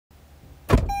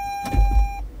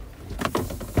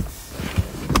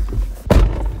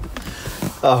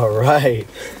All right.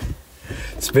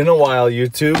 It's been a while,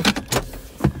 YouTube.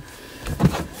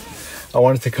 I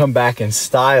wanted to come back in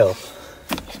style.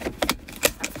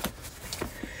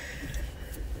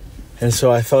 And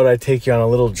so I thought I'd take you on a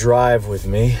little drive with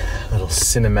me, a little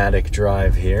cinematic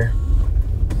drive here.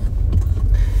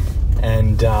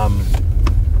 And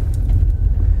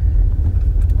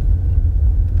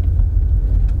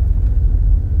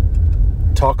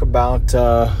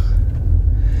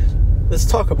let's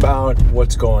talk about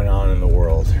what's going on in the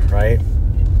world, right?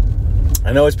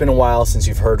 I know it's been a while since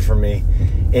you've heard from me.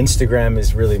 Instagram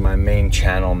is really my main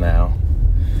channel now.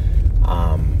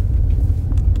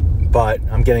 But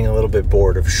I'm getting a little bit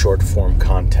bored of short form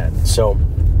content. So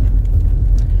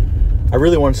I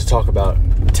really wanted to talk about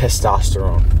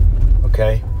testosterone,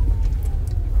 okay?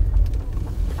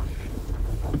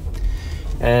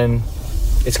 And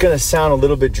it's going to sound a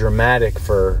little bit dramatic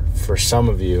for some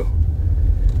of you,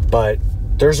 but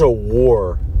there's a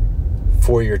war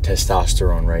for your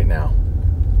testosterone right now.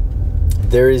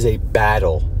 There is a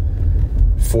battle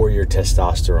for your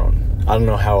testosterone. I don't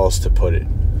know how else to put it.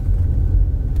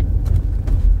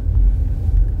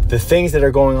 The things that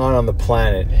are going on the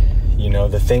planet, you know,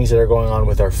 the things that are going on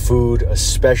with our food,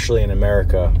 especially in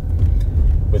America,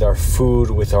 with our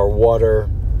food, with our water,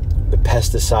 the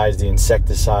pesticides, the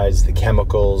insecticides, the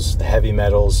chemicals, the heavy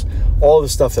metals, all the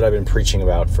stuff that I've been preaching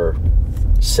about for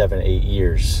 7-8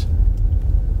 years.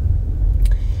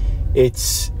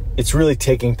 It's really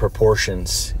taking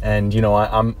proportions. And you know,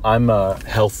 I'm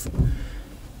health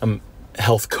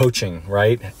coaching,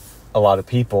 right? A lot of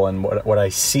people, and what I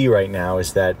see right now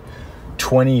is that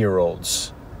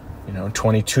 20-year-olds, you know,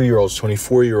 22-year-olds,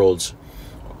 24-year-olds,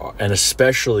 and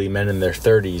especially men in their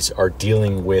 30s are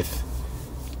dealing with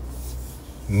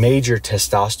major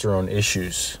testosterone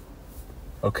issues,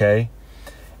 okay?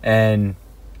 And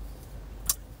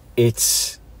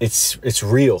it's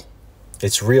real.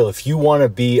 It's real. If you want to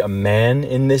be a man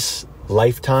in this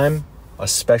lifetime,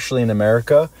 especially in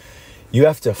America, you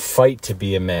have to fight to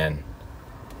be a man.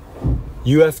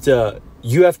 You have to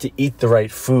eat the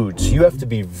right foods. You have to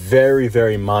be very,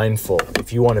 very mindful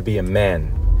if you want to be a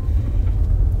man.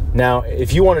 Now,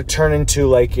 if you want to turn into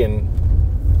like in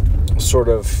sort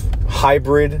of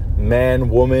hybrid man,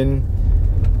 woman,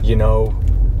 you know,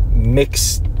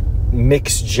 mixed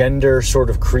gender sort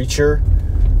of creature,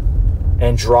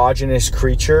 androgynous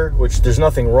creature, which there's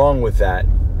nothing wrong with that,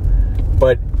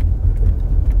 but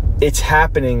it's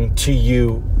happening to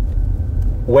you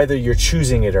whether you're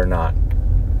choosing it or not.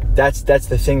 That's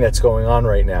the thing that's going on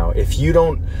right now. If you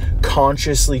don't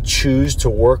consciously choose to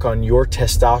work on your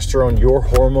testosterone, your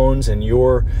hormones, and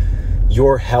your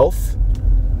health,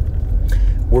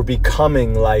 we're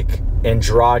becoming like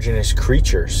androgynous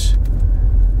creatures.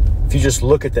 If you just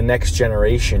look at the next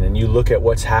generation and you look at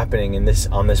what's happening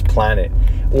on this planet,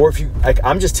 or if you like,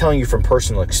 I'm just telling you from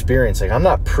personal experience. Like, I'm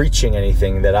not preaching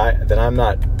anything that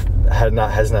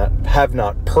have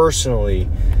not personally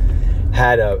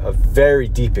had a very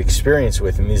deep experience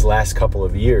with in these last couple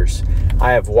of years.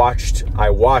 I watched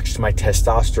my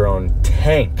testosterone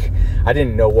tank. I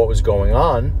didn't know what was going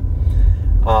on,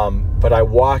 but I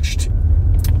watched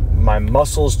my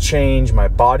muscles change, my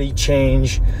body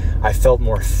change. I felt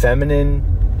more feminine,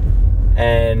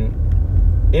 and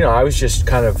you know, I was just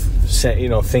kind of, you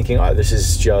know, thinking, oh, this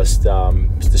is just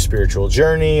the spiritual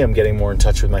journey. I'm getting more in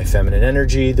touch with my feminine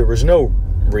energy. There was no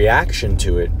reaction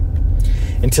to it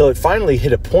until it finally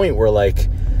hit a point where like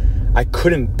I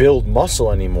couldn't build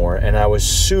muscle anymore, and I was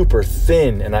super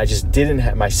thin, and I just didn't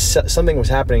have something was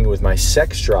happening with my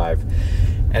sex drive.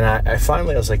 And I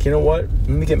finally was like, you know what? Let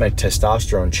me get my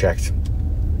testosterone checked.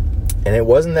 And it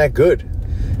wasn't that good.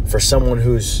 For someone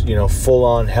who's, you know, full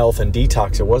on health and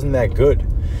detox, it wasn't that good.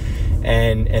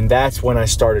 And that's when I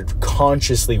started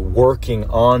consciously working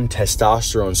on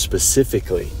testosterone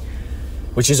specifically,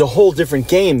 which is a whole different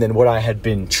game than what I had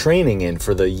been training in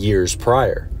for the years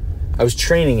prior. I was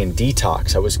training in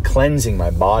detox. I was cleansing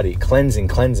my body, cleansing,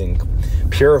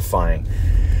 purifying.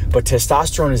 But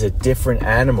testosterone is a different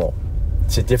animal.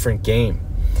 It's a different game.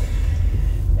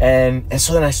 And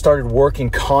so then I started working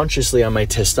consciously on my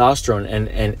testosterone,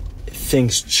 and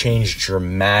things changed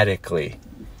dramatically.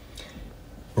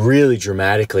 Really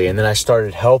dramatically. And then I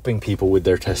started helping people with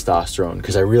their testosterone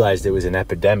because I realized it was an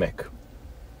epidemic.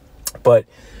 But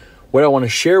what I want to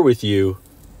share with you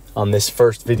on this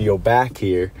first video back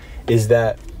here is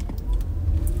that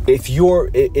if you're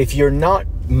not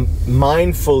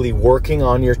mindfully working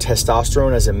on your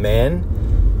testosterone as a man,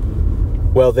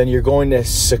 well, then you're going to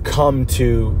succumb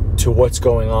to what's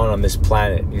going on this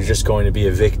planet. You're just going to be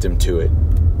a victim to it,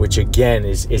 which again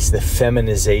is the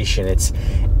feminization. It's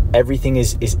everything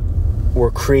is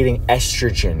we're creating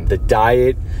estrogen. The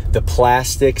diet, the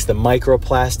plastics, the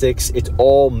microplastics, it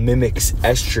all mimics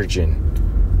estrogen.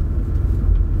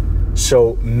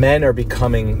 So men are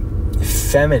becoming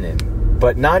feminine,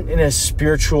 but not in a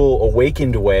spiritual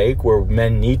awakened way where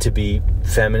men need to be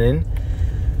feminine,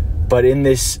 but in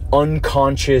this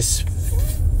unconscious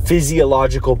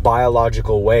physiological,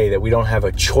 biological way that we don't have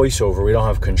a choice over, we don't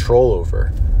have control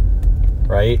over,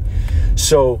 right?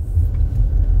 So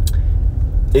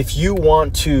if you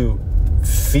want to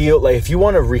feel like, if you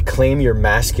want to reclaim your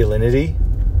masculinity,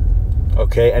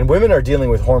 okay, and women are dealing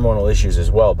with hormonal issues as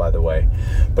well, by the way,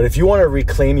 but if you want to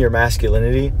reclaim your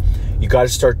masculinity, you got to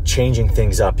start changing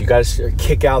things up. You got to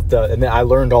kick out and I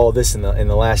learned all of this in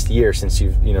the last year, since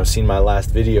you've seen my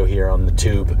last video here on the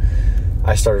tube.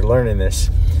 I started learning this.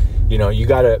 You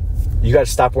got to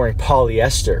stop wearing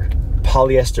polyester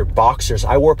boxers.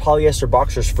 I wore polyester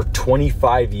boxers for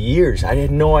 25 years. I had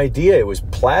no idea it was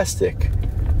plastic,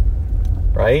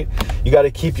 right? You got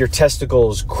to keep your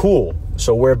testicles cool.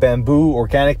 So wear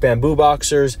organic bamboo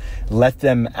boxers, let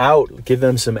them out, give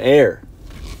them some air,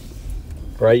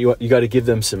 right? You got to give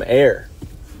them some air.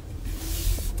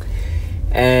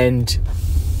 And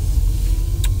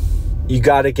you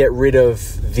got to get rid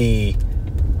of the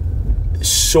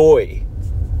soy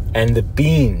and the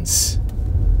beans,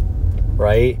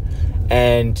 right?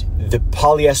 And the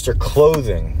polyester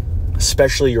clothing,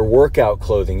 especially your workout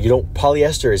clothing.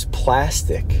 Polyester is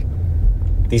plastic.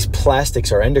 These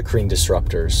plastics are endocrine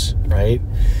disruptors, right?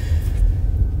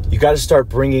 You got to start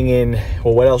bringing in,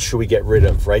 well, what else should we get rid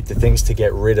of, right? The things to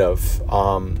get rid of.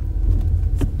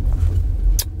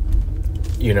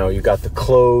 You got the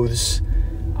clothes,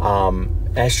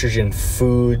 estrogen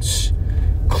foods,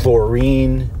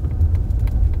 chlorine,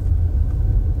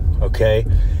 okay?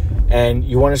 And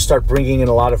you want to start bringing in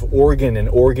a lot of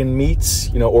organ meats,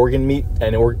 organ meat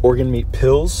and organ meat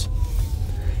pills,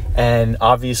 and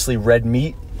obviously red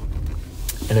meat,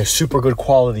 and a super good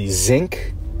quality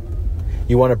zinc.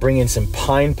 You want to bring in some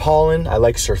pine pollen. I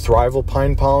like surthrival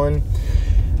pine pollen.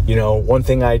 One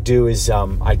thing I do is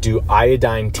I do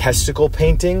iodine testicle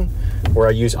painting, where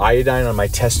I use iodine on my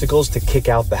testicles to kick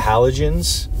out the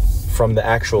halogens from the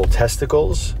actual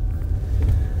testicles.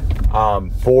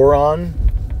 Boron.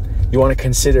 You want to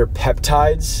consider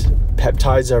peptides.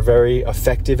 Peptides are very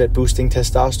effective at boosting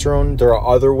testosterone. There are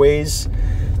other ways.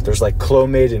 There's like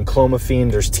Clomid and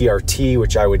Clomiphene. There's TRT,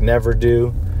 which I would never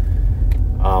do.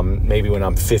 Maybe when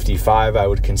I'm 55, I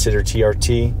would consider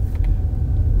TRT.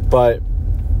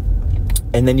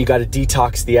 And then you got to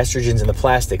detox the estrogens and the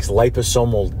plastics.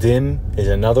 Liposomal DIM is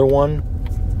another one.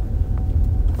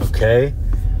 Okay.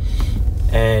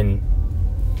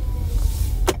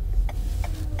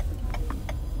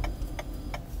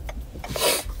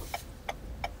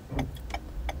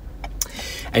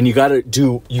 And you got to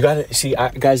see,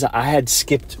 guys, I had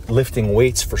skipped lifting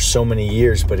weights for so many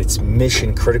years, but it's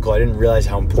mission critical. I didn't realize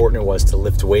how important it was to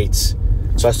lift weights.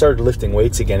 So I started lifting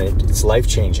weights again. It's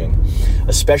life-changing,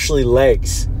 especially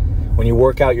legs. When you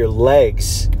work out your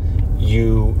legs,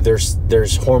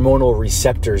 there's hormonal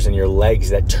receptors in your legs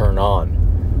that turn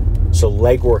on. So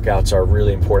leg workouts are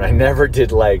really important. I never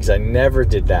did legs. I never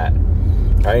did that.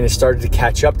 All right, and it started to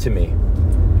catch up to me.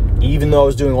 Even though I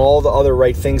was doing all the other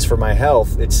right things for my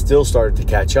health, it still started to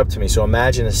catch up to me. So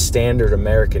imagine a standard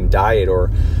American diet, or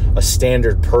a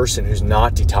standard person who's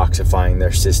not detoxifying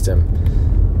their system,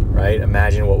 right?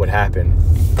 Imagine what would happen.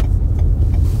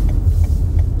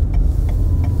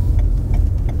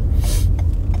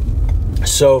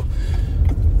 So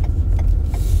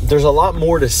there's a lot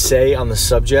more to say on the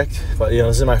subject, but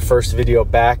this is my first video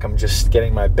back. I'm just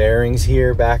getting my bearings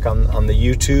here back on the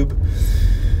YouTube.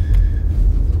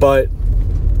 But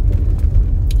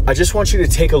I just want you to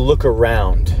take a look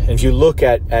around. And if you look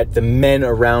at the men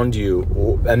around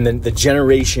you, and then the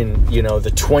generation, the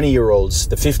 20-year-olds,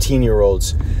 the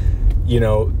 15-year-olds,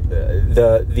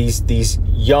 these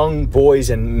young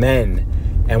boys and men,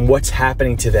 and what's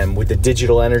happening to them with the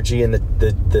digital energy and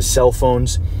the cell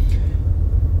phones,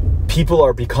 people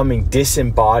are becoming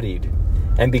disembodied.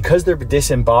 And because they're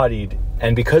disembodied,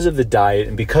 and because of the diet,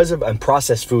 and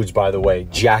processed foods, by the way,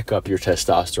 jack up your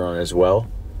testosterone as well,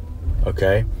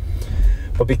 okay?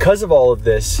 But because of all of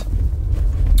this,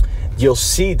 you'll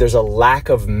see there's a lack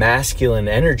of masculine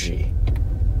energy.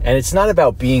 And it's not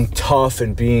about being tough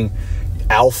and being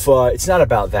alpha. It's not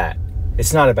about that.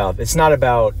 It's not about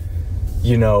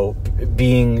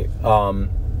being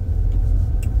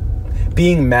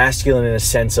masculine in a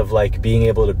sense of like being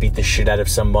able to beat the shit out of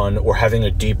someone, or having a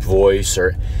deep voice,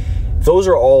 or those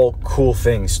are all cool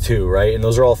things too, right? And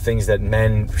those are all things that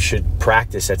men should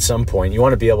practice at some point. You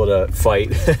want to be able to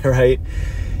fight, right?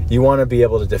 You want to be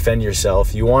able to defend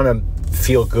yourself. You want to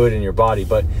feel good in your body.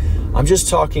 But I'm just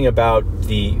talking about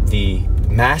the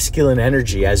masculine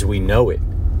energy as we know it,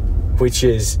 which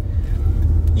is,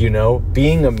 you know,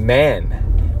 being a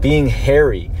man, being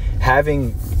hairy,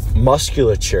 having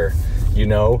musculature, you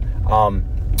know,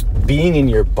 being in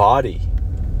your body.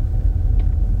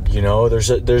 You know, there's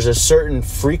a certain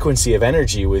frequency of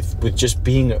energy with just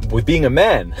being a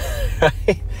man,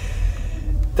 right?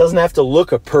 Doesn't have to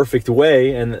look a perfect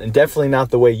way, and definitely not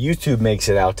the way YouTube makes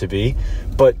it out to be,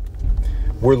 but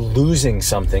we're losing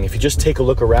something. If you just take a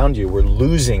look around you, we're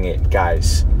losing it,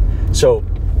 guys. So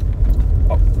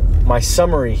my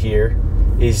summary here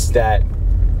is that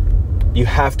you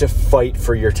have to fight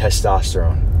for your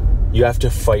testosterone. You have to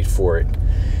fight for it.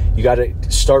 You got to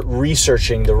start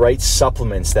researching the right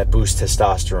supplements that boost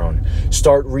testosterone.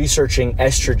 Start researching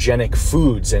estrogenic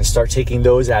foods and start taking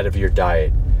those out of your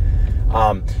diet.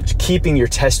 Keeping your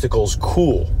testicles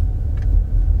cool,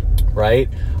 right?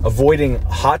 Avoiding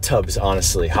hot tubs,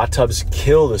 honestly. Hot tubs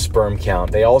kill the sperm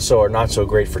count. They also are not so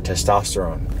great for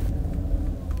testosterone,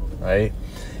 right?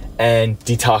 And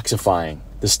detoxifying,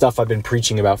 the stuff I've been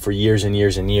preaching about for years and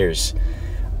years and years.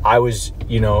 I was,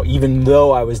 you know, even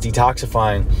though I was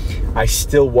detoxifying, I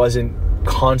still wasn't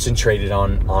concentrated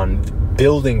on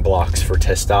building blocks for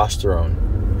testosterone.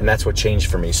 And that's what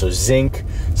changed for me. So zinc,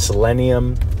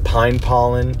 selenium, pine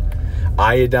pollen,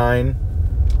 iodine,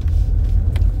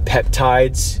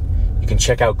 peptides. You can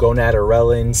check out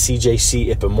gonadorelin,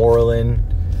 CJC ipamorelin,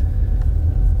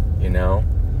 you know.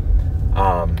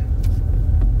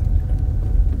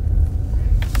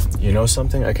 You know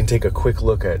something? I can take a quick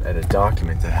look at a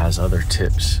document that has other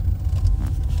tips.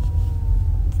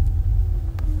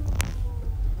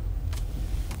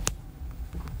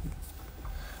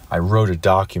 I wrote a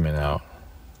document out.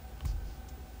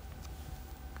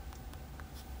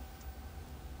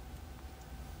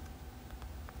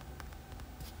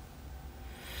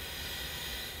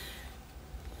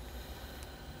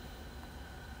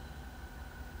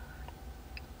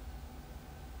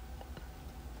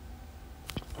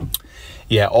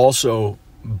 Yeah, also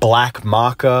black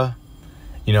maca.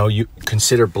 You know, you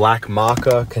consider black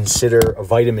maca, consider a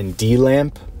vitamin D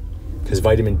lamp, because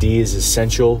vitamin D is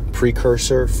essential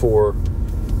precursor for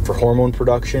hormone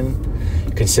production.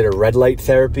 Consider red light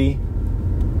therapy.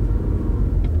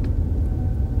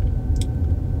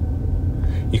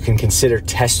 You can consider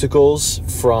testicles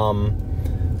from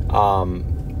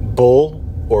bull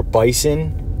or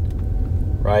bison,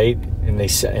 right? And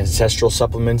Ancestral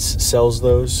Supplements sells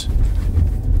those.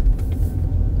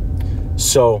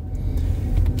 So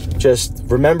just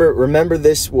remember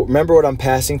this, remember what I'm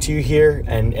passing to you here,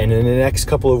 and in the next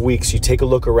couple of weeks you take a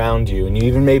look around you, and you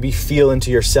even maybe feel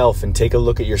into yourself and take a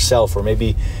look at yourself, or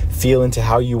maybe feel into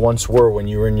how you once were when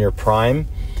you were in your prime.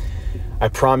 I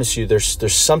promise you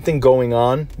there's something going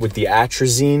on with the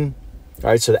atrazine.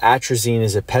 All right, so the atrazine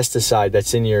is a pesticide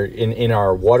that's in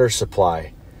our water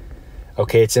supply.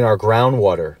 Okay, it's in our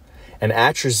groundwater. And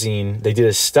atrazine, they did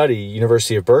a study,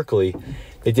 University of Berkeley,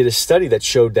 they did a study that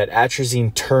showed that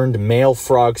atrazine turned male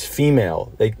frogs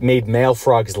female. They made male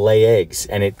frogs lay eggs,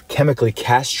 and it chemically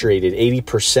castrated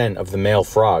 80% of the male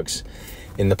frogs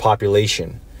in the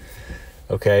population.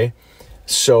 Okay?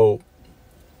 So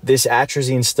this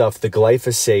atrazine stuff, the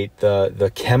glyphosate,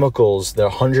 the chemicals,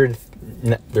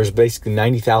 there's basically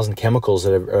 90,000 chemicals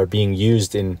that are being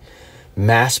used in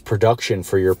mass production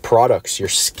for your products, your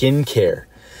skincare,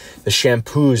 the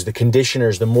shampoos, the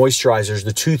conditioners, the moisturizers,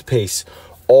 the toothpaste.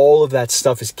 All of that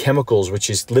stuff is chemicals, which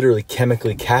is literally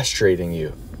chemically castrating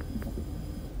you.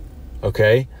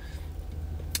 Okay?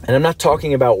 And I'm not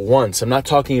talking about once. I'm not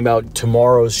talking about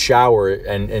tomorrow's shower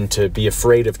and to be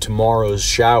afraid of tomorrow's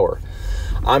shower.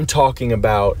 I'm talking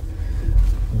about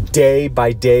day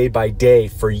by day by day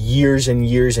for years and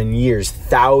years and years,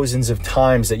 thousands of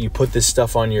times that you put this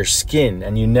stuff on your skin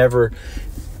and you never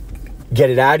get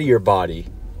it out of your body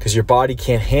because your body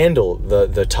can't handle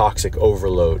the toxic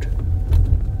overload.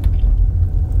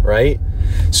 Right?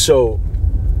 So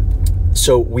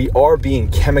we are being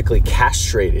chemically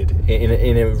castrated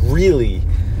in a really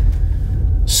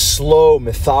slow,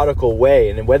 methodical way.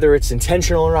 And whether it's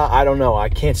intentional or not, I don't know. I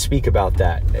can't speak about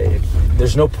that.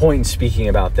 There's no point in speaking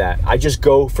about that. I just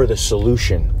go for the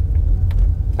solution.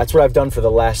 That's what I've done for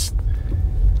the last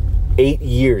 8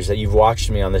 years that you've watched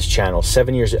me on this channel.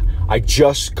 7 years. I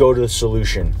just go to the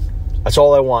solution. That's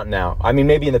all I want now. I mean,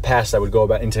 maybe in the past I would go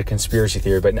into conspiracy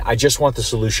theory, but I just want the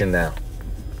solution now.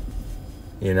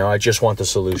 You know, I just want the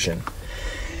solution.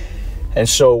 And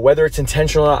so whether it's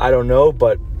intentional or not, I don't know,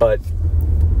 but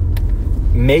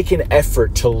make an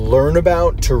effort to learn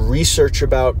about, to research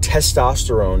about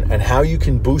testosterone and how you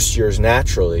can boost yours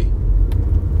naturally,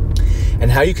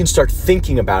 and how you can start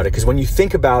thinking about it. Because when you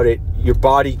think about it, your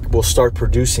body will start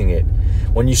producing it.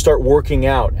 When you start working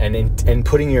out and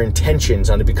putting your intentions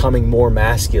on becoming more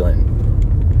masculine,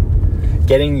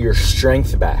 getting your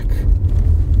strength back,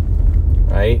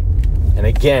 right? And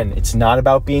again, it's not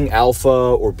about being alpha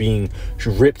or being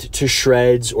ripped to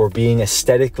shreds or being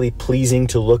aesthetically pleasing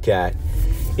to look at.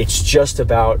 It's just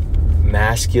about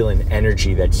masculine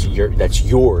energy that's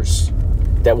yours,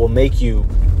 that will make you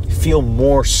feel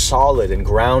more solid and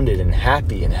grounded and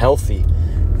happy and healthy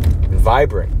and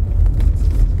vibrant.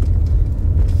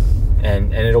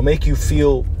 And it'll make you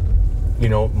feel, you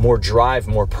know, more drive,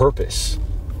 more purpose,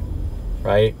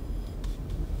 right?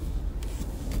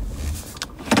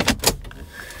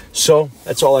 So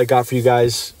that's all I got for you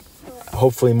guys.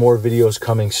 Hopefully more videos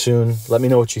coming soon. Let me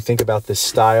know what you think about this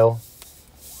style.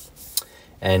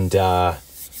 And all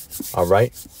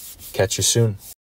right, catch you soon.